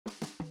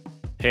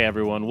Hey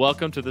everyone,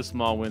 welcome to the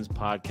Small Wins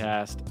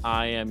Podcast.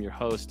 I am your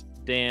host,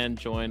 Dan,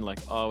 joined like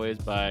always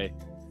by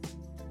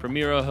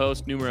Primero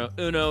host numero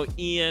uno,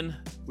 Ian.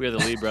 We are the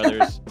Lee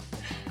brothers,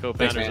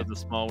 co-founders of the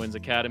Small Wins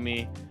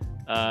Academy.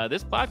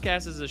 This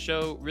podcast is a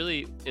show,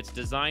 really, it's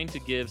designed to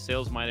give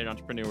sales-minded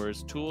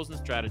entrepreneurs tools and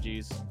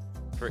strategies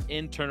for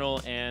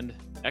internal and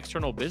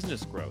external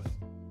business growth.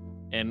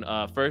 And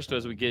first,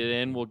 as we get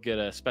in, we'll get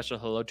a special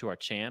hello to our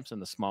champs in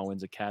the Small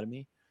Wins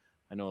Academy.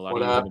 I know a lot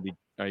of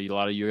you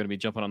are going to be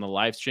jumping on the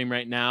live stream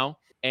right now.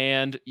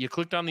 And you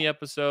clicked on the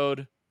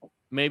episode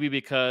maybe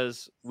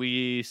because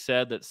we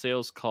said that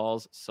sales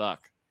calls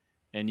suck.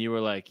 And you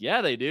were like, yeah,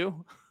 they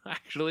do.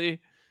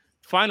 Actually,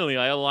 finally,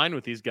 I align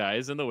with these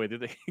guys in the way that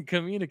they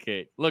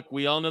communicate. Look,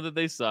 we all know that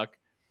they suck.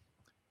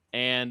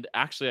 And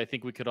actually, I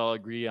think we could all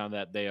agree on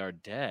that they are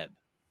dead.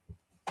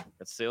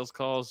 That sales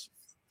calls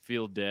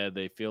feel dead.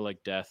 They feel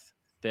like death.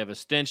 They have a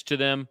stench to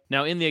them.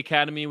 Now, in the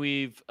academy,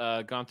 we've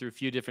gone through a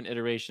few different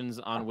iterations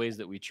on ways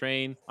that we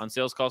train on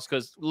sales calls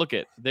because, look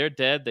it, they're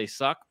dead, they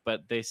suck,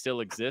 but they still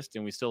exist,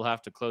 and we still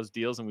have to close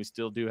deals, and we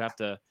still do have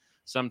to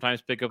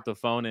sometimes pick up the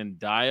phone and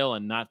dial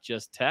and not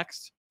just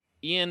text.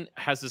 Ian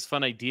has this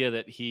fun idea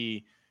that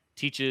he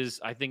teaches.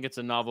 I think it's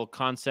a novel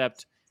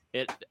concept.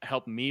 It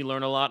helped me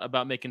learn a lot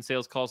about making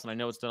sales calls, and I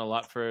know it's done a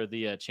lot for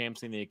the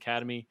champs in the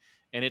academy,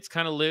 and it's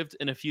kind of lived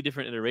in a few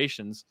different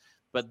iterations.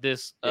 But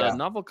this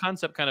novel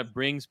concept kind of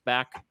brings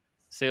back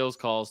sales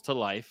calls to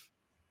life,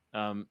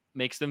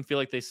 makes them feel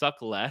like they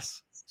suck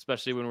less,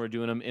 especially when we're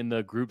doing them in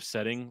the group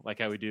setting, like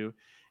how we do.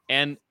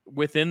 And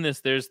within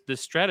this, there's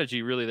this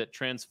strategy really that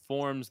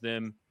transforms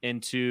them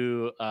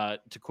into,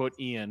 to quote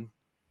Ian,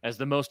 as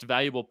the most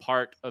valuable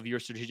part of your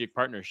strategic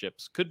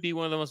partnerships, could be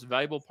one of the most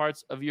valuable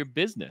parts of your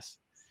business.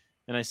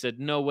 And I said,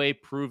 no way,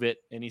 prove it.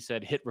 And he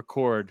said, hit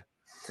record.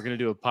 We're going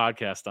to do a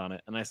podcast on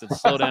it. And I said,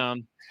 slow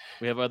down.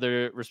 We have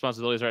other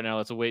responsibilities right now.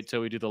 Let's wait till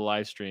we do the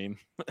live stream.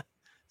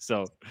 So,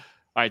 all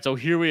right. So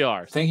here we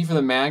are. Thank you for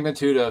the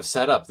magnitude of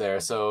setup there.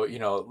 So,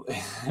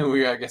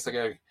 I guess I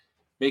got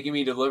making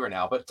me deliver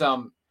now, but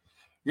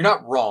you're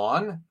not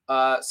wrong.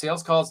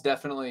 Sales calls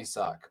definitely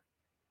suck.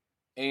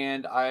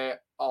 And I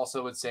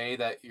also would say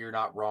that you're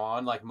not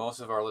wrong. Like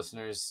most of our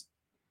listeners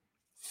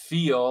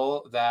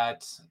feel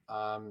that,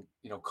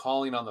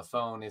 calling on the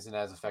phone isn't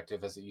as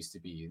effective as it used to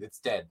be. It's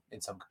dead in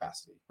some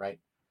capacity, right?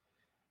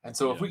 And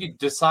so if we could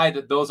decide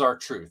that those are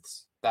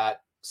truths,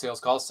 that sales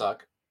calls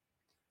suck,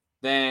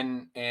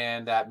 and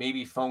that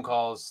maybe phone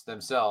calls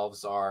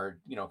themselves are,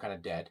 kind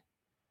of dead,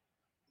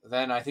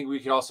 then I think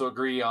we could also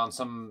agree on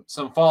some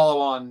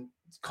follow-on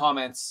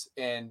comments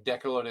and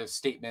declarative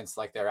statements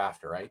like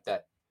thereafter, right?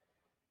 That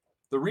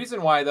the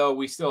reason why, though,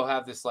 we still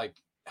have this like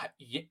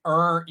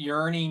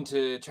yearning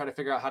to try to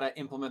figure out how to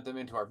implement them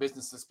into our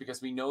businesses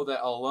because we know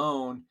that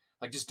alone,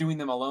 like just doing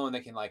them alone, they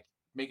can like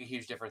make a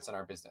huge difference in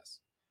our business.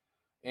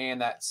 And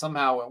that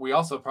somehow we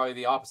also probably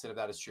the opposite of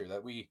that is true,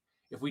 that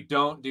if we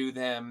don't do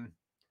them,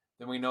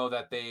 then we know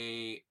that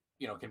they,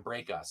 can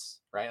break us,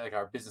 right? Like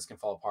our business can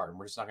fall apart and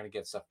we're just not going to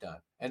get stuff done.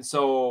 And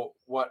so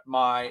what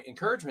my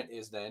encouragement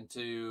is then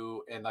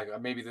and like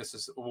maybe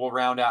we'll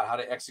round out how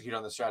to execute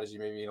on the strategy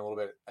maybe in a little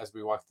bit as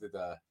we walk through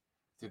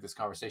this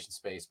conversation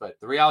space. But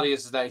the reality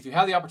is that if you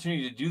have the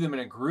opportunity to do them in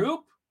a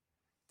group,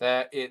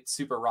 that it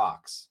super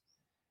rocks.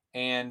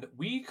 And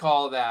we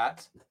call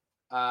it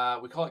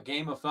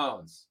game of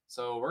phones.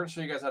 So we're going to show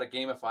you guys how to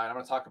gamify it. I'm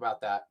going to talk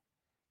about that.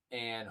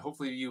 And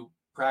hopefully you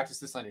practice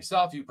this on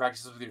yourself. You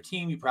practice this with your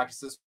team. You practice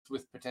this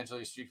with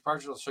potentially strategic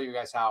partners. I'll show you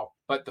guys how.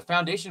 But the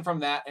foundation from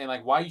that and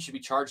like why you should be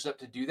charged up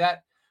to do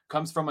that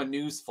comes from a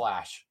news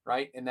flash,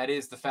 right? And that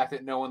is the fact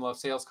that no one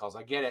loves sales calls.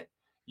 I get it.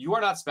 You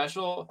are not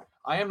special.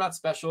 I am not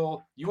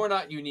special. You are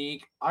not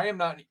unique. I am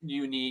not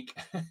unique.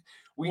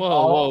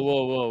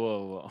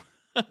 Whoa.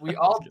 We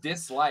all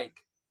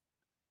dislike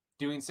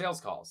doing sales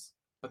calls.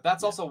 But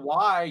that's also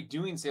why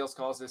doing sales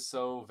calls is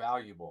so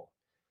valuable.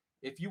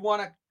 If you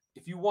want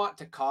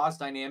to cause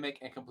dynamic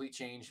and complete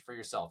change for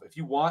yourself, if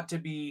you want to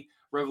be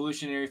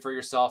revolutionary for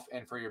yourself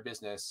and for your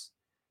business,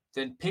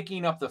 then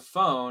picking up the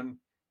phone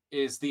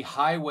is the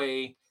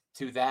highway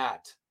to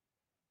that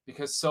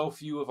because so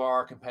few of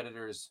our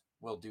competitors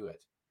will do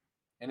it.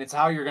 And it's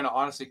how you're going to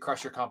honestly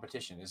crush your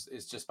competition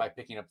is just by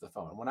picking up the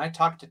phone. When I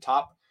talk to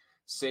top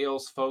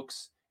sales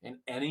folks in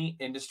any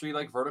industry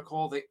like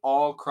vertical, they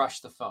all crush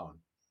the phone.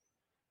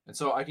 And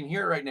so I can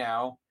hear it right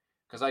now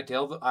because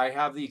I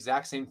have the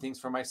exact same things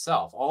for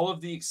myself. All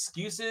of the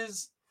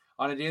excuses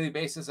on a daily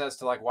basis as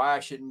to like why I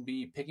shouldn't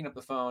be picking up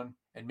the phone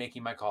and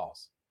making my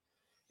calls.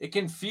 It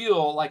can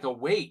feel like a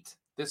weight,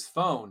 this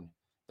phone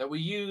that we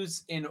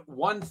use in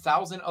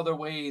 1,000 other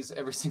ways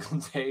every single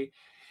day.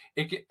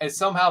 It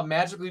somehow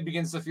magically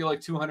begins to feel like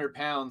 200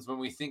 pounds when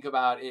we think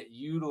about it,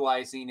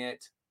 utilizing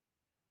it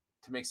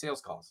to make sales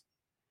calls.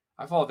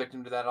 I fall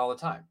victim to that all the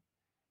time.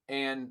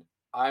 And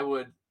I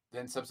would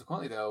then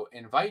subsequently, though,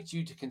 invite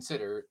you to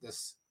consider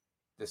this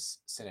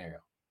scenario,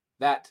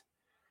 that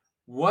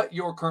what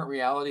your current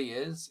reality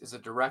is a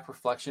direct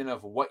reflection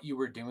of what you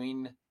were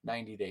doing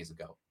 90 days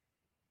ago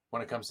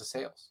when it comes to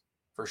sales,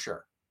 for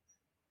sure.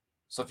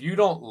 So if you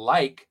don't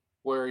like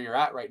where you're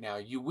at right now.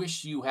 You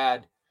wish you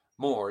had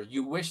more.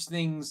 You wish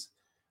things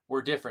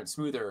were different,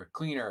 smoother,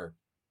 cleaner,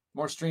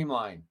 more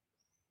streamlined.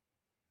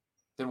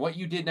 Then what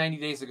you did 90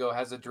 days ago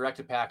has a direct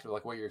impact of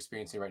like what you're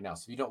experiencing right now.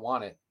 So if you don't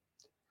want it,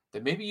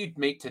 then maybe you'd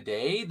make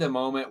today the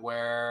moment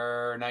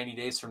where 90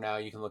 days from now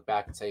you can look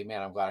back and say,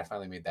 man, I'm glad I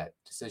finally made that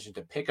decision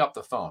to pick up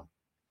the phone.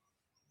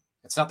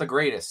 It's not the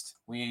greatest.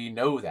 We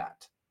know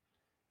that.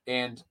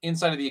 And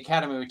inside of the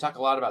academy, we talk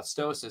a lot about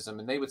stoicism,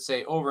 and they would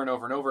say over and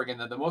over and over again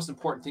that the most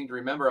important thing to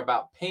remember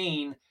about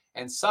pain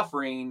and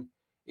suffering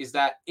is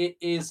that it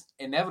is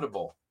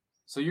inevitable.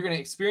 So you're going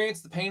to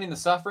experience the pain and the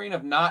suffering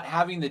of not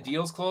having the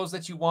deals closed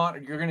that you want,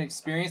 or you're going to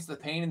experience the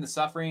pain and the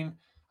suffering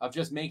of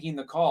just making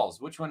the calls.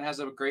 Which one has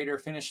a greater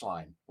finish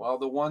line? Well,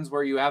 the ones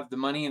where you have the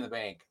money in the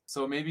bank.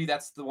 So maybe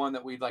that's the one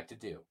that we'd like to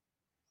do.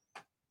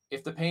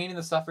 If the pain and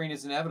the suffering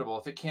is inevitable,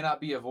 if it cannot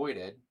be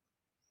avoided,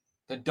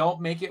 then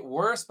don't make it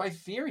worse by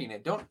fearing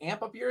it. Don't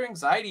amp up your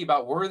anxiety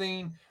about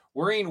worrying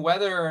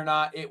whether or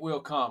not it will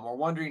come or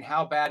wondering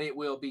how bad it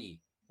will be.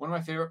 One of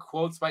my favorite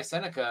quotes by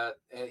Seneca,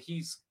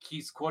 he's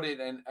quoted,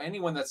 and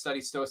anyone that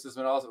studies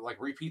Stoicism also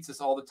like repeats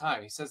this all the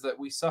time. He says that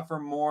we suffer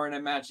more in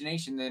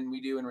imagination than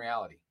we do in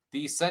reality.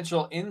 The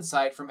essential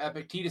insight from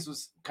Epictetus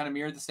was kind of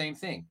mirrored the same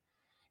thing.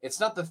 It's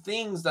not the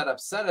things that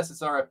upset us,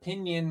 it's our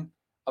opinion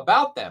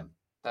about them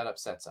that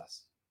upsets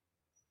us.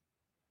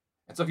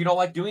 And so if you don't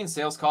like doing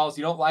sales calls,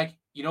 you don't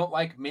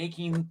like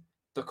making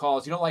the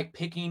calls, you don't like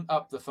picking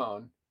up the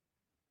phone,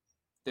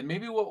 then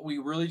maybe what we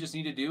really just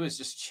need to do is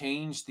just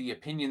change the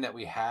opinion that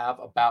we have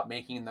about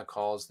making the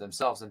calls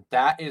themselves. And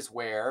that is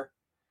where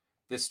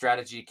this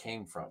strategy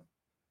came from.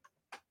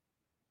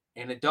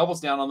 And it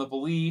doubles down on the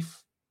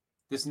belief,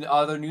 this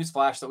other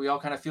newsflash that we all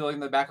kind of feel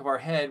in the back of our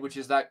head, which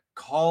is that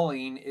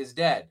calling is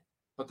dead.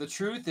 But the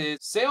truth is,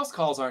 sales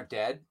calls aren't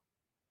dead.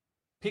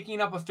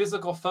 Picking up a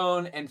physical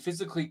phone and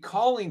physically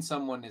calling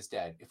someone is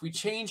dead. If we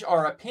change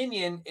our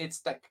opinion, it's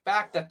the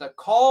fact that the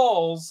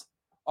calls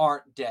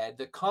aren't dead.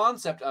 The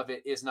concept of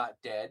it is not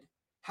dead.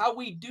 How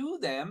we do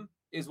them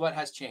is what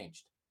has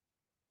changed.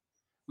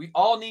 We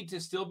all need to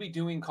still be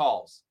doing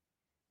calls,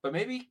 but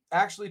maybe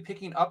actually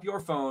picking up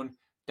your phone,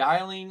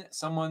 dialing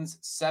someone's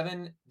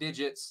 7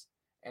 digits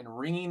and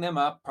ringing them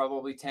up,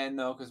 probably 10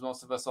 though, because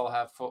most of us all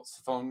have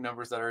phone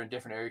numbers that are in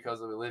different area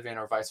codes that we live in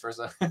or vice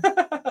versa.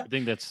 I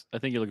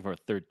think you're looking for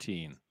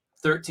 13.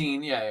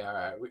 13, yeah, all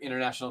right.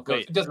 International code.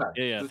 Wait, It doesn't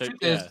matter. yeah, The truth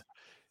is,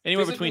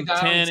 anywhere physically between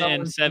dialing 10 and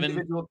someone's 7.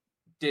 individual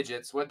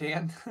digits. What,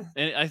 Dan?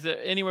 And I said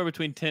anywhere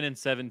between 10 and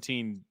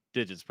 17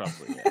 digits,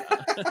 probably.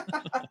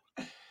 Yeah.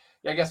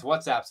 Yeah, I guess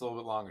WhatsApp's a little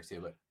bit longer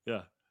too, but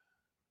Yeah.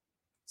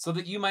 so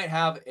that you might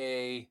have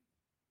a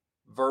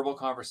verbal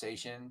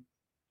conversation.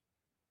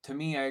 To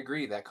me, I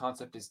agree that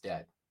concept is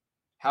dead.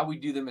 How we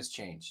do them has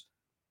changed.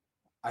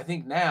 I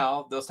think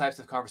now those types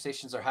of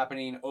conversations are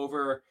happening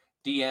over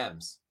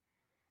DMs.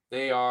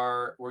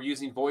 We're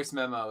using voice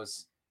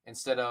memos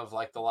instead of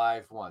like the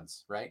live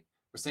ones, right?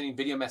 We're sending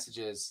video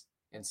messages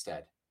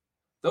instead.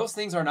 Those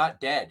things are not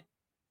dead.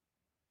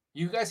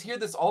 You guys hear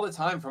this all the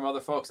time from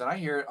other folks, and I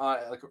hear it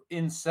like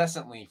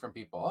incessantly from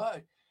people.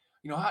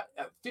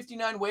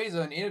 59 ways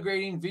on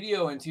integrating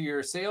video into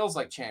your sales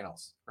like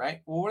channels,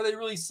 right? Well, what are they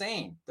really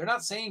saying? They're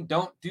not saying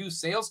don't do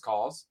sales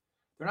calls.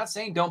 They're not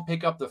saying don't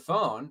pick up the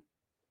phone.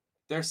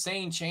 They're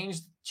saying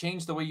change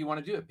the way you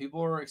want to do it.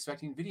 People are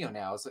expecting video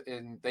now,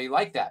 and they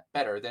like that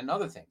better than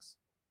other things.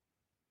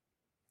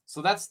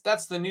 So that's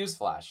the news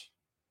flash.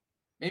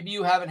 Maybe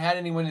you haven't had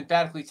anyone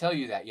emphatically tell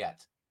you that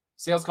yet.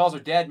 Sales calls are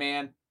dead,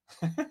 man.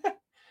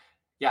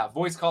 Yeah,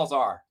 voice calls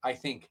are, I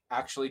think,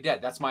 actually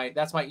dead. That's my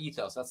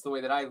ethos. That's the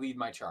way that I lead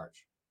my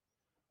charge.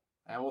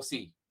 And we'll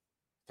see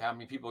how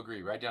many people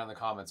agree. Write down in the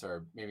comments,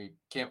 or maybe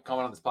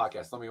comment on this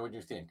podcast. Let me know what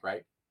you think,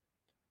 right?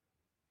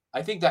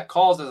 I think that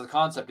calls as a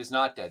concept is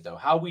not dead, though.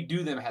 How we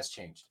do them has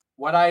changed.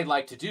 What I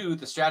like to do,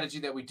 the strategy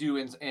that we do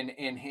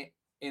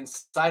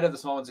inside of the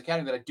Small Wins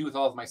Academy that I do with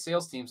all of my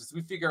sales teams, is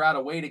we figure out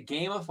a way to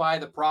gamify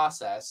the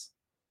process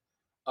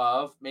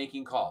of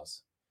making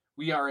calls.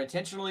 We are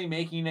intentionally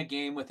making a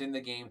game within the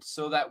game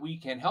so that we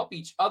can help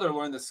each other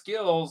learn the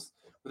skills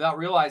without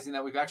realizing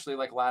that we've actually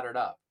like laddered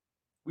up.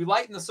 We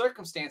lighten the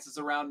circumstances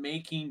around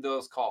making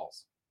those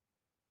calls.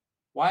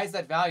 Why is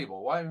that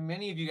valuable? Why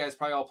many of you guys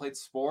probably all played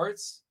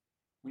sports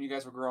when you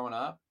guys were growing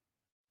up.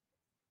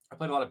 I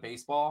played a lot of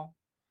baseball.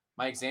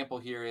 My example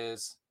here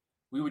is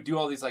we would do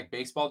all these like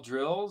baseball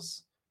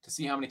drills to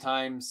see how many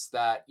times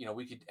that,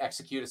 we could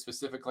execute a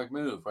specific like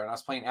move. When I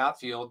was playing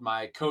outfield,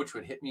 my coach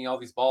would hit me all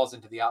these balls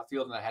into the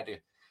outfield, and I had to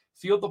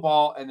field the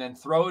ball and then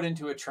throw it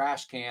into a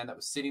trash can that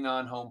was sitting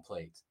on home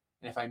plate.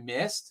 And if I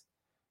missed,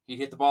 he'd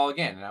hit the ball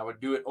again, and I would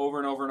do it over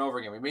and over and over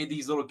again. We made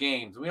these little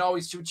games. We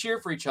always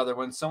cheer for each other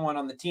when someone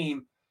on the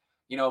team,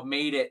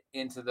 made it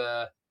into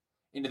the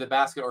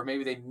basket, or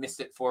maybe they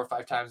missed it 4 or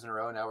 5 times in a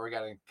row. Now we're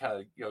getting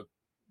kind of,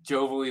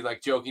 jovially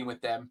like joking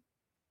with them.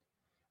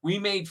 We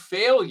made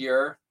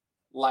failure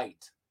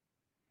light.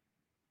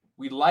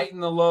 We lighten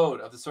the load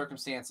of the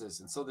circumstances,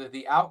 and so that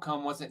the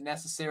outcome wasn't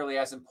necessarily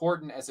as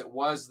important as it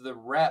was the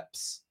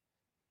reps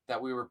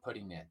that we were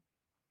putting in.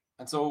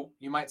 And so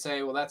you might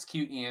say, well, that's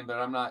cute, Ian, but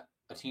I'm not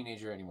a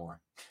teenager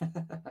anymore.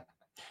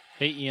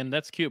 Hey, Ian,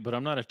 that's cute, but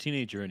I'm not a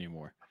teenager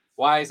anymore.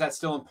 Why is that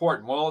still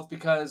important? Well, it's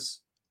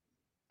because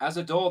as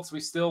adults,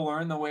 we still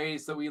learn the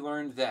ways that we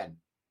learned then.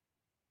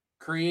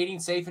 Creating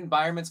safe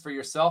environments for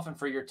yourself and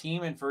for your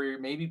team and for your,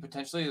 maybe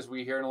potentially, as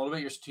we hear in a little bit,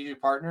 your strategic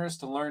partners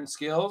to learn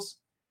skills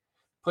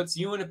puts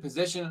you in a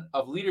position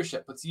of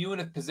leadership, puts you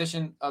in a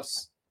position of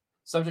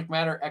subject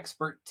matter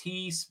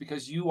expertise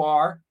because you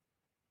are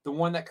the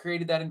one that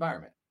created that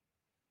environment.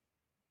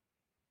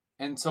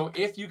 And so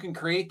if you can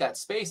create that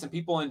space and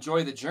people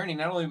enjoy the journey,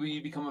 not only will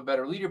you become a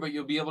better leader, but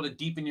you'll be able to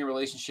deepen your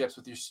relationships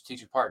with your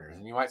strategic partners.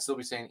 And you might still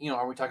be saying,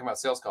 are we talking about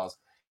sales calls?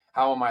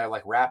 How am I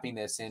like wrapping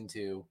this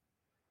into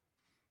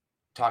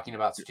talking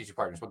about strategic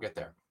partners? We'll get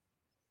there.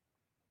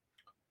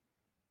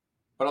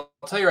 But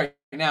I'll tell you right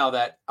now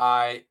that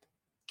I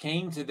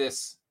came to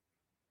this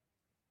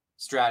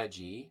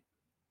strategy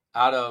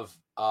out of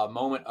a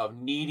moment of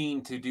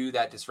needing to do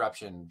that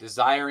disruption,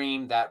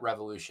 desiring that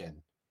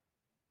revolution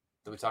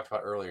that we talked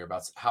about earlier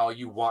about how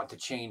you want to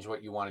change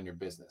what you want in your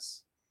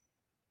business.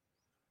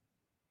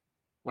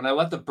 When I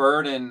let the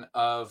burden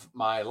of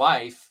my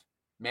life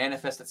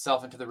manifest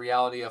itself into the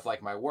reality of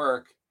like my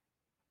work,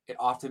 it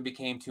often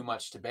became too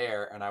much to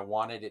bear and I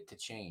wanted it to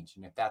change.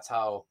 And if that's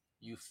how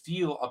you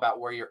feel about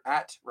where you're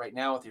at right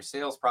now with your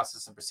sales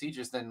process and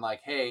procedures, then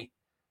like, hey,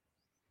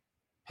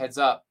 heads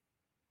up,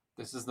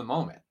 this is the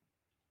moment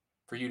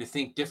for you to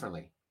think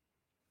differently.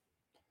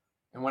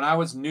 And when I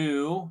was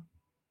new,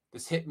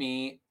 this hit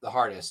me the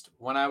hardest.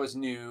 When I was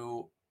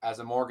new as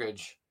a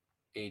mortgage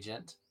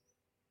agent,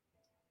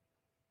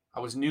 I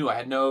was new. I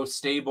had no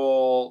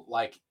stable,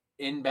 like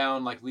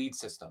inbound, like lead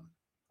system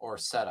or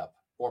setup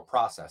or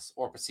process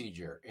or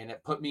procedure. And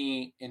it put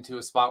me into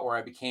a spot where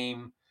I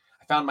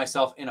found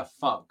myself in a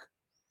funk.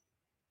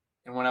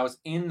 And when I was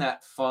in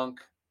that funk,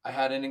 I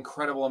had an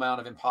incredible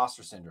amount of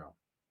imposter syndrome.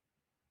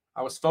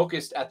 I was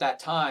focused at that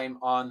time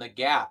on the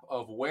gap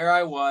of where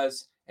I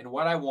was and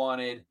what I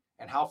wanted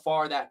and how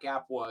far that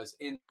gap was,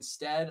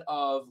 instead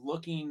of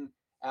looking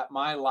at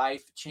my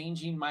life,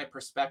 changing my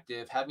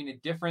perspective, having a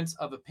difference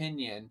of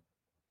opinion,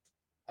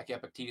 like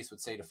Epictetus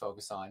would say to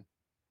focus on,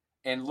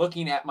 and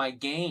looking at my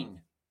gain,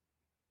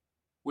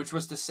 which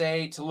was to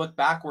say to look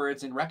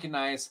backwards and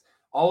recognize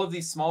all of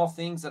these small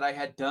things that I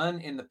had done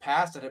in the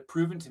past that had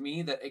proven to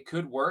me that it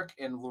could work,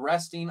 and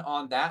resting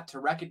on that to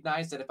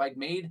recognize that if I'd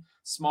made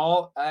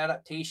small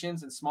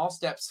adaptations and small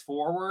steps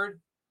forward,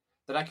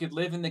 that I could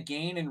live in the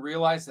gain and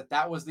realize that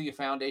that was the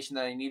foundation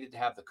that I needed to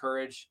have the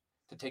courage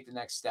to take the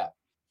next step.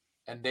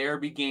 And there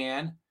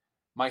began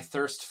my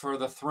thirst for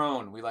the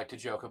throne, we like to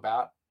joke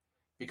about,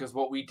 because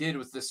what we did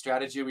was this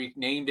strategy, we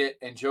named it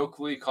and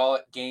jokingly call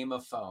it Game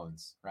of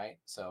Phones, right?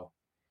 So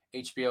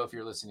HBO, if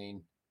you're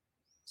listening,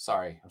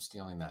 sorry, I'm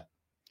stealing that.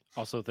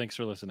 Also, thanks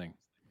for listening.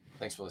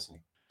 Thanks for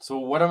listening. So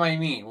what do I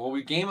mean? Well,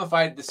 we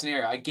gamified the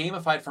scenario. I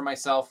gamified for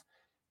myself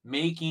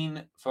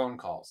making phone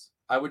calls.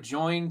 I would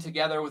join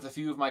together with a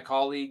few of my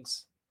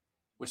colleagues,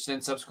 which then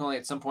subsequently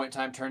at some point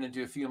in time turned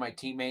into a few of my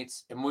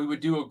teammates. And we would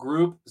do a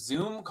group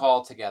Zoom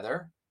call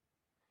together.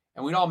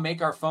 And we'd all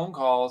make our phone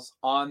calls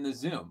on the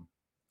Zoom.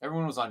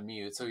 Everyone was on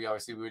mute, so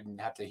we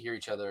wouldn't have to hear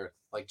each other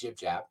like jib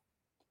jab.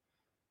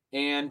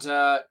 And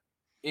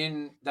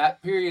in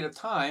that period of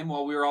time,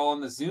 while we were all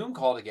on the Zoom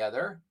call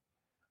together,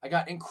 I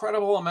got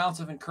incredible amounts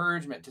of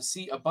encouragement to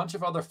see a bunch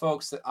of other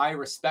folks that I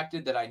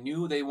respected, that I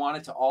knew they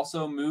wanted to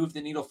also move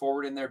the needle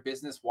forward in their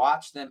business,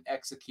 watch them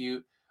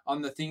execute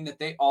on the thing that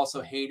they also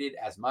hated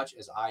as much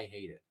as I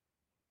hated.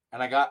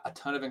 And I got a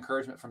ton of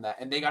encouragement from that.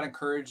 And they got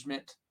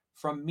encouragement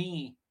from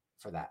me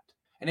for that.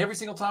 And every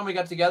single time we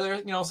got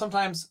together,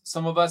 sometimes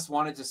some of us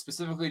wanted to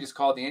specifically just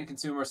call the end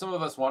consumer. Some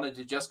of us wanted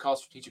to just call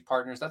strategic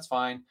partners. That's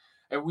fine.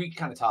 And we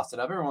kind of tossed it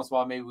up. Every once in a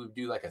while, maybe we would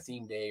do like a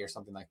theme day or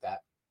something like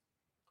that.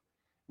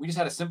 We just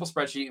had a simple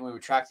spreadsheet and we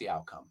would track the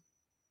outcome.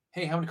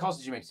 Hey, how many calls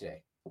did you make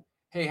today?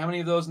 Hey, how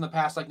many of those in the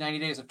past like 90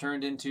 days have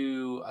turned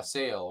into a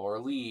sale or a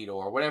lead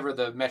or whatever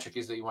the metric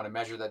is that you want to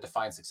measure that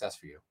defines success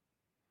for you?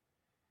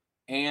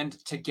 And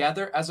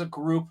together as a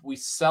group, we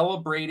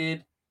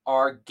celebrated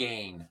our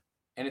gain.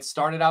 And it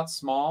started out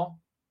small.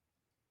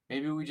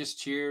 Maybe we just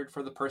cheered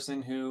for the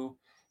person who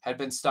had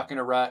been stuck in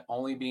a rut,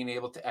 only being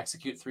able to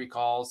execute 3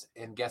 calls.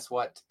 And guess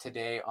what?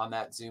 Today on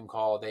that Zoom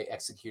call, they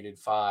executed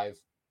 5.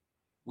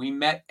 We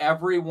met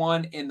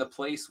everyone in the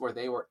place where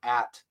they were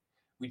at.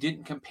 We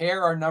didn't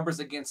compare our numbers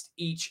against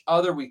each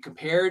other. We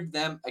compared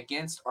them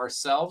against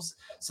ourselves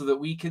so that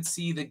we could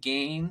see the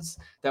gains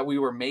that we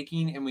were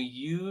making. And we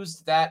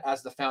used that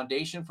as the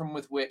foundation from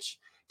with which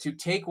to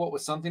take what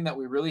was something that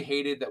we really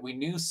hated, that we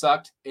knew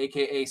sucked,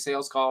 AKA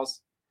sales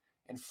calls,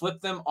 and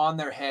flip them on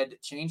their head,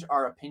 change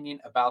our opinion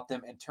about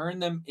them, and turn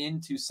them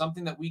into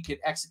something that we could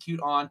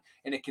execute on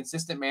in a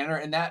consistent manner.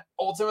 And that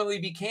ultimately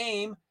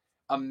became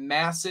a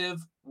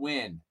massive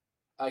win,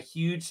 a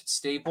huge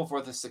staple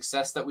for the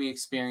success that we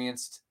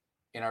experienced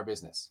in our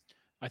business.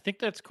 I think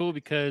that's cool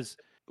because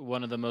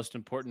one of the most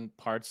important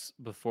parts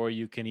before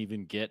you can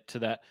even get to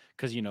that,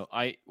 because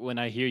when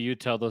I hear you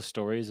tell those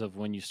stories of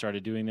when you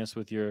started doing this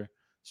with your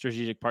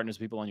strategic partners,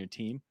 people on your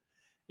team.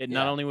 It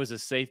not Yeah. only was a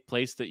safe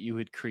place that you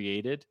had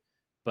created,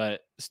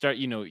 but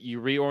you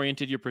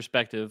reoriented your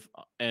perspective,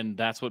 and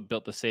that's what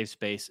built the safe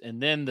space.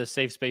 And then the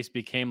safe space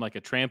became like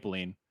a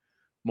trampoline,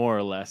 more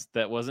or less,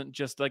 that wasn't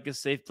just like a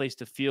safe place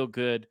to feel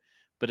good,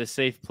 but a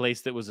safe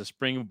place that was a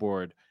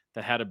springboard,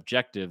 that had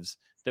objectives,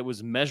 that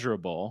was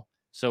measurable.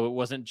 So it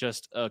wasn't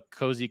just a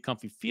cozy,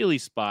 comfy, feely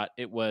spot.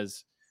 It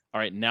was, all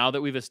right, now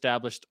that we've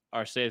established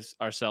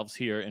ourselves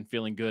here and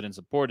feeling good and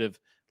supportive,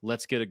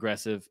 let's get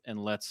aggressive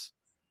and let's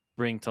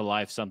bring to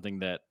life something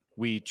that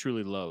we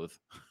truly loathe.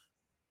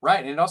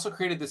 Right. And it also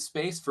created this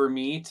space for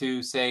me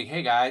to say,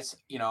 hey guys,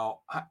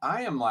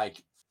 I am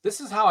like, this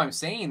is how I'm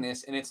saying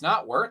this, and it's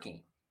not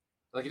working.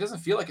 Like, it doesn't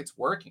feel like it's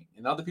working.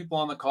 And other people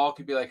on the call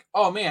could be like,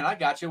 oh man, I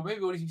got you.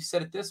 Maybe what if you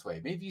said it this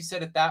way? Maybe you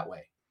said it that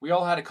way. We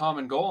all had a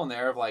common goal in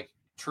there of like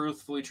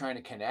truthfully trying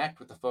to connect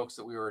with the folks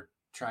that we were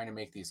trying to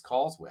make these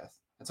calls with.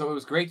 And so it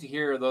was great to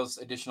hear those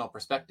additional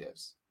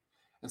perspectives.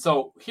 And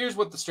so here's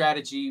what the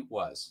strategy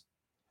was.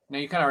 Now,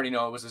 you kind of already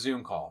know it was a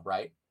Zoom call,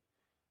 right?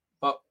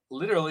 But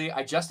literally,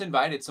 I just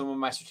invited some of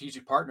my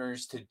strategic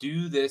partners to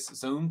do this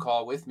Zoom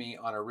call with me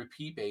on a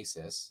repeat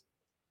basis.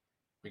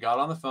 We got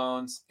on the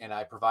phones and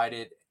I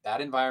provided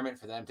that environment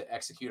for them to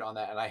execute on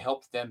that. And I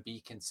helped them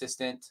be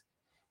consistent.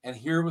 And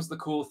here was the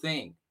cool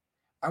thing.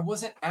 I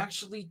wasn't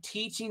actually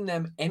teaching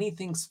them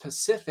anything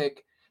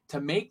specific to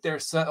make their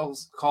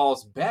sales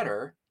calls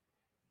better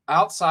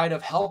outside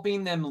of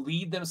helping them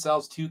lead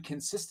themselves to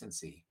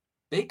consistency.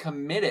 They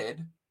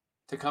committed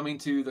to coming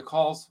to the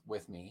calls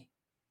with me.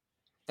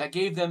 That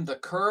gave them the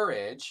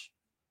courage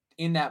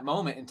in that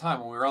moment in time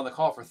when we were on the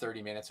call for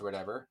 30 minutes or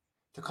whatever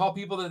to call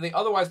people that they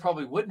otherwise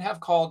probably wouldn't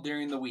have called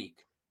during the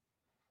week,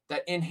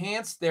 that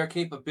enhanced their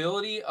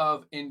capability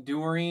of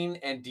enduring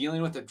and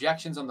dealing with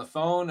objections on the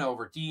phone,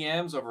 over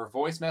DMs, over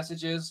voice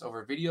messages,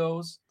 over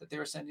videos that they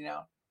were sending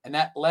out. And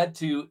that led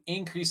to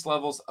increased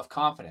levels of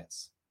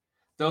confidence.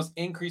 Those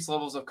increased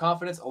levels of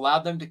confidence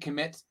allowed them to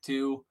commit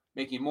to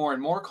making more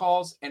and more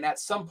calls. And at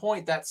some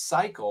point, that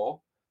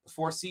cycle, the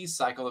 4C's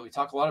cycle that we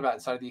talk a lot about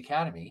inside of the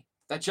academy,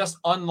 that just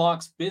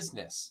unlocks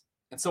business.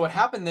 And so what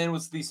happened then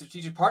was the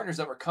strategic partners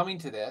that were coming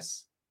to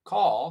this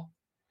call,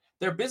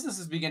 their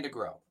businesses began to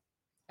grow.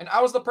 And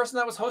I was the person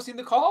that was hosting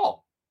the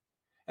call.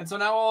 And so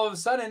now all of a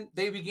sudden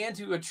they began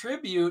to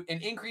attribute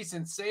an increase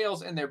in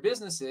sales in their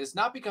businesses,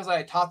 not because I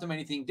had taught them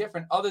anything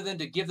different other than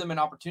to give them an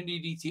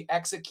opportunity to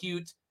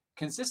execute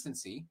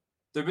consistency.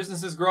 Their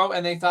businesses grow,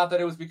 and they thought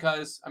that it was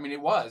because,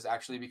 it was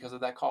actually because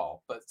of that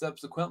call, but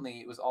subsequently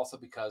it was also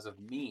because of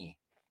me.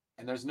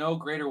 And there's no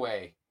greater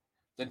way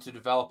than to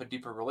develop a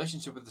deeper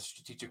relationship with a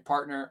strategic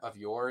partner of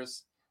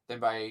yours than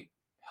by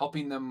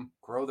helping them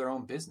grow their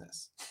own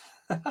business.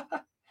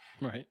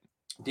 Right.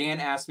 Dan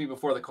asked me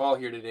before the call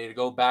here today to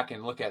go back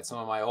and look at some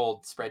of my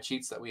old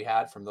spreadsheets that we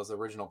had from those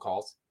original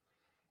calls.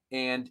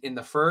 And in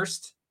the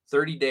first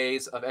 30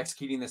 days of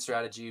executing this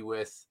strategy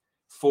with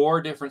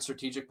 4 different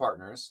strategic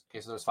partners,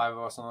 okay, so there's 5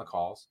 of us on the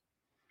calls.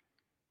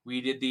 We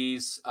did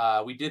these,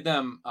 we did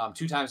them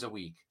 2 times a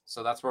week.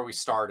 So that's where we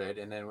started.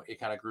 And then it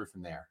kind of grew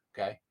from there.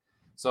 Okay.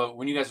 So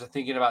when you guys are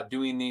thinking about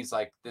doing these,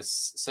 like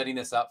this, setting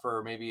this up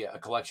for maybe a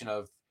collection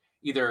of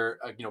either,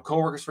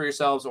 coworkers for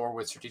yourselves or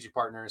with strategic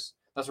partners,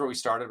 that's where we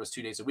started, was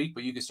 2 days a week,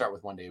 but you could start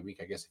with 1 day a week,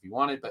 I guess, if you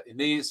wanted. But in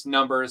these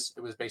numbers,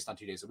 it was based on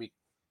 2 days a week.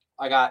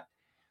 I got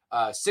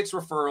 6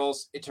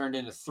 referrals. It turned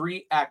into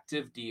 3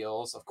 active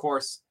deals. Of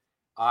course,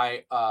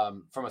 I,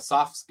 from a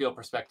soft skill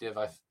perspective,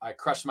 I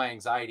crushed my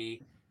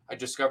anxiety. I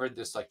discovered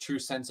this like true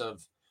sense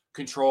of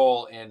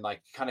control and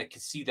like kind of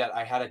could see that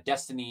I had a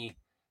destiny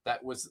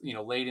that was,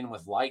 laden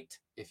with light,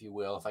 if you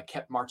will, if I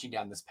kept marching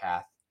down this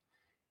path.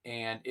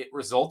 And it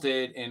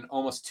resulted in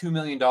almost $2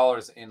 million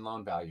in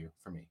loan value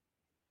for me.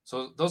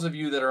 So those of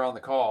you that are on the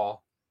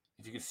call,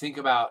 if you could think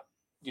about,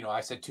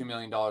 I said $2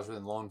 million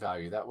within loan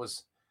value, that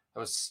was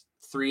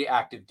 3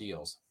 active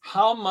deals.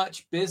 How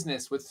much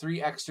business would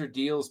 3 extra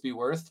deals be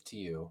worth to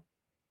you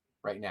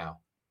right now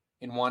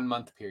in 1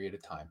 month period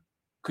of time?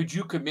 Could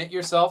you commit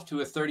yourself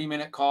to a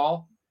 30-minute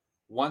call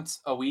once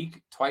a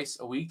week, twice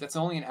a week? That's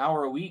only an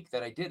hour a week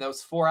that I did. That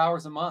was 4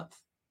 hours a month.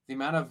 The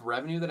amount of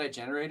revenue that I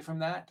generated from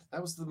that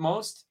was the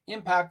most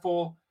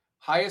impactful,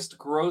 highest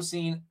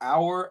grossing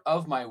hour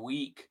of my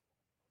week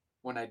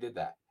when I did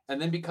that. And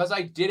then because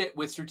I did it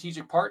with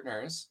strategic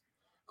partners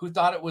who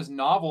thought it was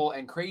novel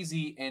and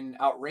crazy and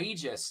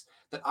outrageous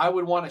that I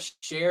would want to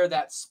share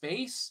that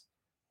space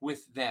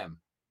with them.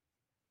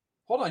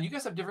 Hold on, you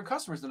guys have different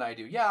customers than I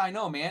do. Yeah, I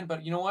know, man.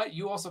 But you know what?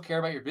 You also care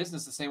about your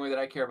business the same way that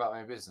I care about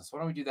my business. Why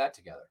don't we do that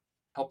together?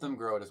 Help them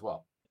grow it as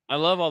well. I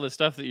love all the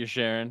stuff that you're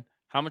sharing.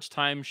 How much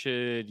time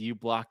should you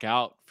block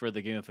out for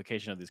the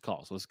gamification of these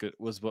calls?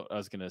 Was what I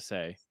was gonna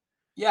say.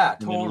 Yeah,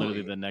 And then literally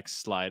totally. the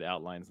next slide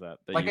outlines that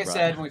Like you I brought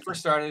said, when up. we first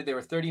started, they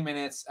were 30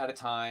 minutes at a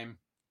time.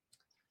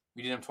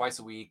 We did them twice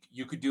a week.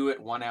 You could do it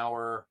 1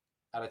 hour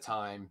at a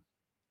time,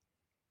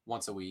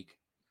 once a week.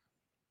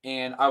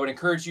 And I would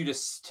encourage you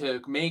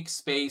to make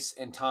space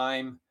and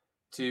time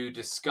to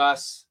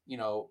discuss,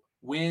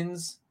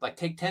 wins. Like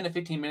take 10 to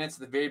 15 minutes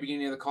at the very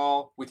beginning of the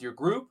call with your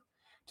group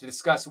to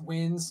discuss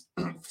wins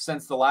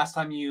since the last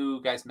time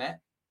you guys met.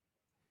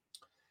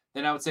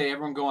 Then I would say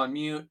everyone go on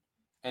mute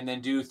and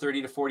then do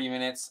 30 to 40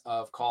 minutes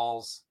of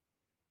calls,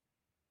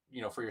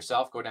 for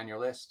yourself, go down your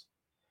list.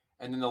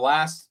 And then the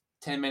last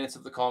 10 minutes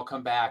of the call,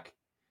 come back,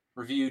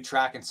 review,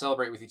 track, and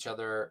celebrate with each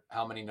other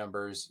how many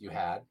numbers you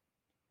had.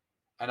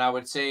 And I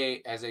would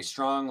say, as a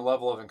strong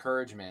level of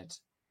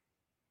encouragement,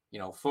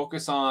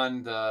 focus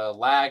on the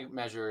lag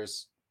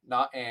measures,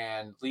 not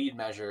and lead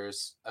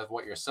measures of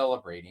what you're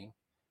celebrating,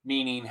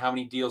 meaning how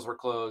many deals were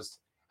closed,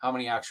 how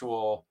many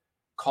actual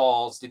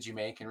calls did you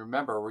make? And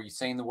remember, we're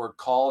saying the word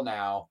call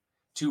now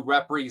to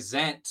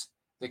represent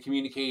the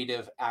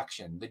communicative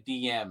action, the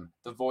DM,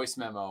 the voice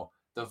memo,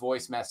 the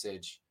voice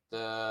message,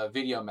 the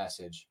video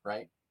message,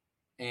 right?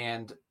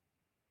 And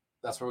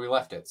that's where we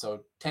left it.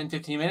 So 10,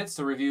 15 minutes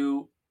to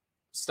review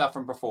stuff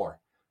from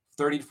before,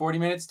 30 to 40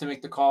 minutes to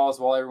make the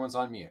calls while everyone's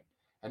on mute,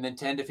 and then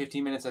 10 to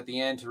 15 minutes at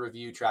the end to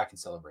review, track, and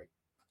celebrate.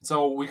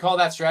 So we call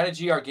that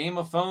strategy our Game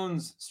of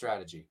Phones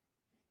strategy.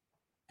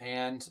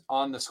 And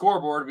on the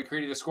scoreboard, we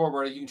created a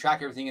scoreboard. You can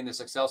track everything in this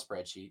Excel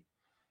spreadsheet.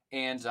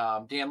 And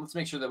Dan, let's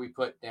make sure that we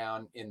put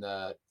down in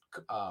the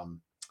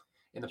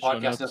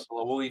podcast notes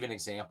below. We'll leave an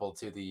example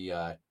to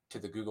the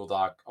Google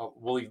Doc.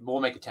 We'll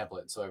make a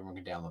template so everyone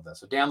can download that.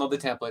 So download the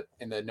template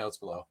in the notes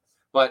below.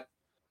 But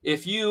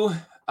if you,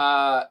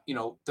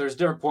 there's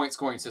different point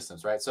scoring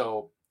systems, right?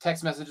 So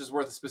text message is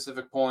worth a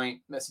specific point.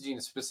 Messaging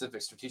a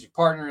specific strategic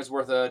partner is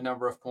worth a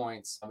number of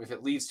points. If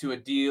it leads to a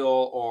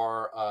deal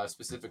or a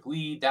specific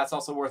lead, that's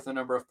also worth a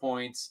number of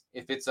points.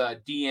 If it's a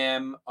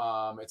DM,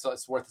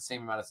 it's worth the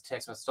same amount as a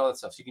text message, all that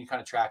stuff. So you can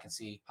kind of track and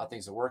see how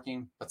things are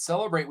working, but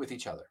celebrate with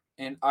each other.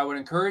 And I would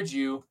encourage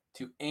you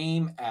to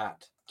aim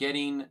at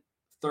getting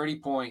 30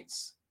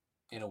 points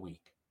in a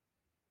week.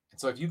 And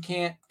so if you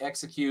can't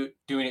execute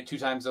doing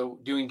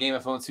Game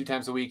of Phones 2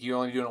 times a week, you're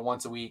only doing it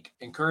once a week,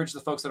 encourage the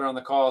folks that are on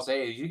the calls.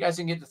 Hey, if you guys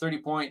can get to 30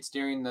 points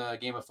during the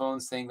Game of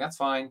Phones thing, that's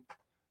fine.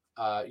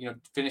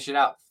 Finish it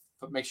out,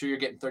 but make sure you're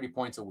getting 30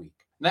 points a week.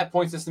 And that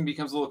point system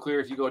becomes a little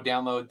clearer if you go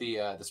download the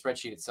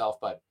spreadsheet itself,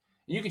 but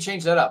you can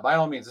change that up by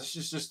all means. This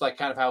is just like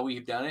kind of how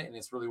we've done it. And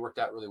it's really worked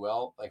out really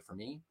well. Like for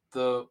me,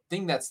 the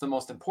thing that's the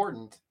most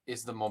important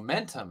is the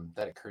momentum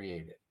that it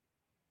created.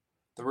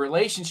 The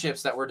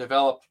relationships that were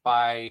developed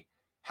by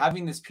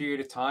having this period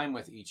of time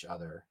with each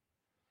other.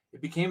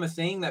 It became a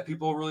thing that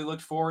people really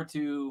looked forward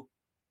to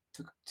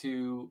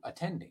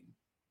attending.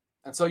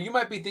 And so you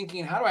might be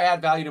thinking, how do I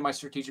add value to my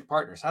strategic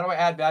partners? How do I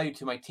add value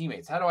to my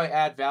teammates? How do I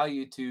add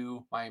value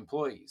to my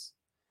employees?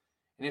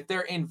 And if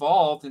they're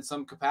involved in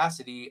some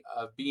capacity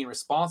of being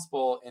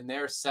responsible in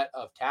their set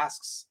of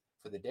tasks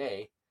for the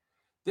day,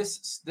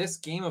 this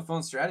Game of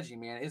Phone strategy,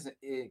 man,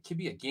 it could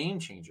be a game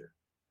changer.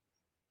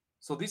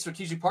 So these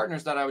strategic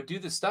partners that I would do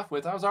this stuff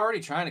with, I was already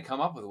trying to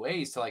come up with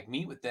ways to like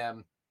meet with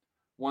them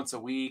once a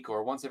week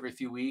or once every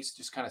few weeks,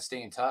 just kind of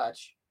stay in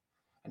touch.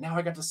 And now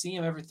I got to see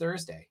them every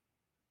Thursday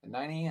at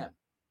 9 a.m.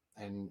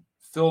 and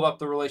filled up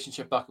the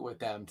relationship bucket with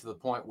them to the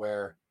point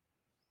where,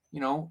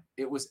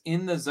 it was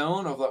in the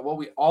zone of like what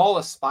we all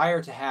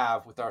aspire to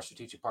have with our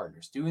strategic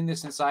partners. Doing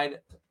this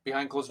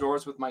behind closed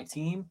doors with my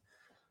team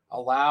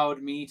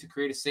allowed me to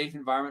create a safe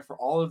environment for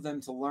all of them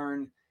to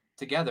learn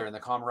together and the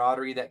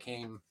camaraderie that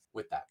came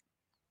with that.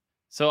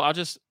 So I'll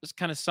just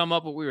kind of sum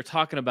up what we were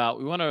talking about.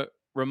 We want to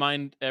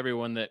remind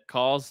everyone that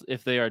calls,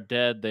 if they are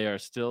dead, they are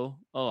still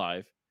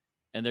alive,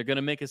 and they're going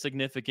to make a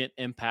significant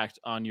impact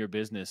on your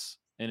business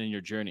and in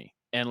your journey.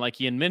 And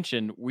like Ian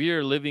mentioned, we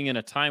are living in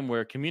a time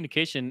where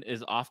communication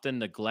is often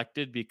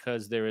neglected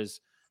because there is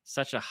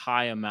such a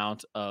high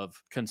amount of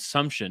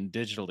consumption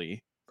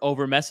digitally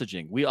over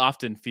messaging. We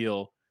often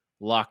feel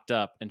locked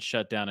up and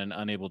shut down and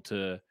unable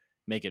to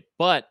make it.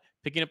 But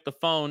picking up the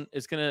phone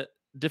is going to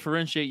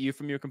differentiate you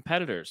from your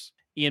competitors.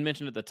 Ian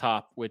mentioned at the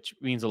top, which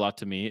means a lot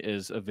to me,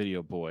 is a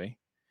video boy.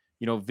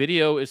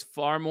 Video is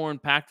far more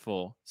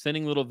impactful.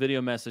 Sending little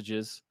video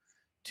messages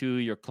to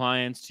your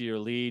clients, to your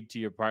lead, to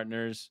your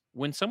partners.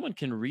 When someone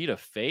can read a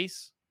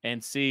face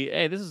and see,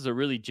 hey, this is a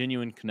really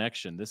genuine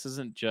connection. This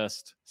isn't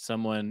just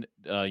someone,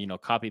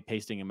 copy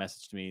pasting a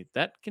message to me.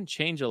 That can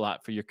change a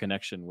lot for your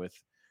connection with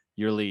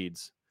your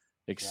leads,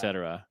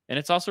 etc. Yeah. And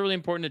it's also really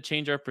important to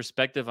change our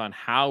perspective on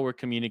how we're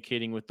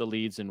communicating with the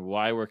leads and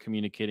why we're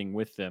communicating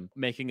with them.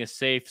 Making a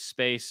safe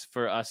space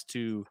for us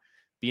to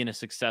be in a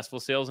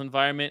successful sales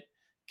environment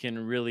can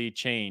really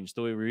change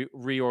the way we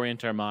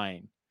reorient our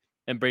mind.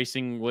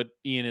 Embracing what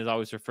Ian is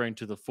always referring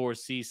to, the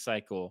 4C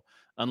cycle,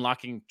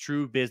 unlocking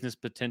true business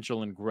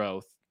potential and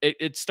growth.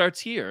 It starts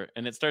here,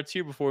 and it starts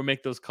here before we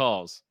make those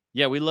calls.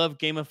 Yeah, we love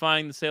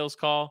gamifying the sales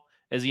call.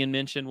 As Ian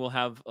mentioned, we'll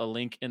have a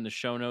link in the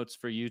show notes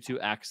for you to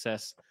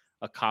access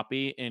a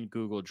copy in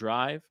Google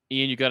Drive.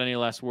 Ian, you got any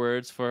last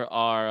words for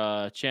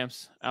our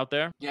champs out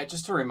there? Yeah,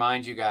 just to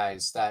remind you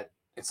guys that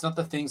it's not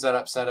the things that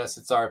upset us,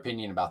 it's our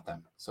opinion about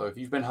them. So if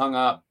you've been hung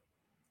up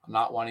on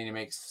not wanting to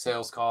make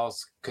sales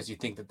calls because you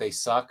think that they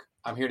suck,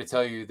 I'm here to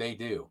tell you they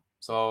do.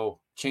 So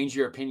change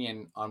your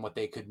opinion on what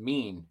they could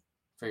mean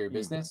for your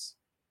business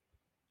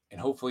And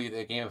hopefully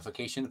the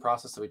gamification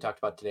process that we talked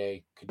about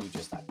today could do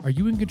just that. Are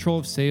you in control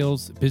of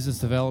sales, business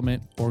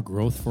development, or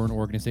growth for an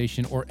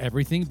organization, or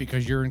everything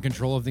because you're in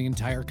control of the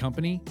entire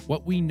company?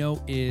 What we know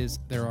is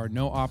there are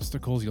no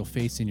obstacles you'll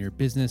face in your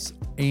business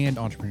and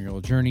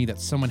entrepreneurial journey that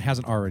someone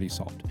hasn't already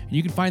solved. And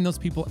you can find those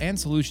people and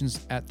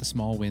solutions at the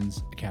Small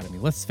Wins Academy.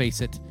 Let's face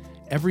it,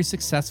 every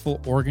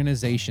successful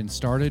organization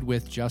started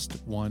with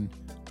just one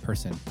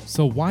person.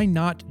 So why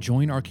not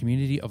join our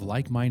community of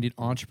like-minded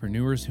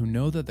entrepreneurs who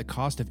know that the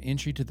cost of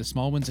entry to the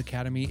Small Wins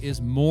Academy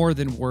is more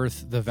than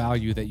worth the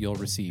value that you'll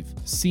receive?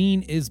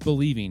 Seeing is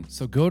believing.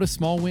 So go to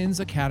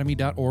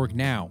smallwinsacademy.org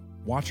now.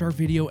 Watch our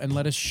video and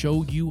let us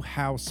show you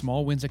how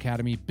Small Wins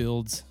Academy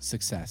builds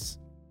success.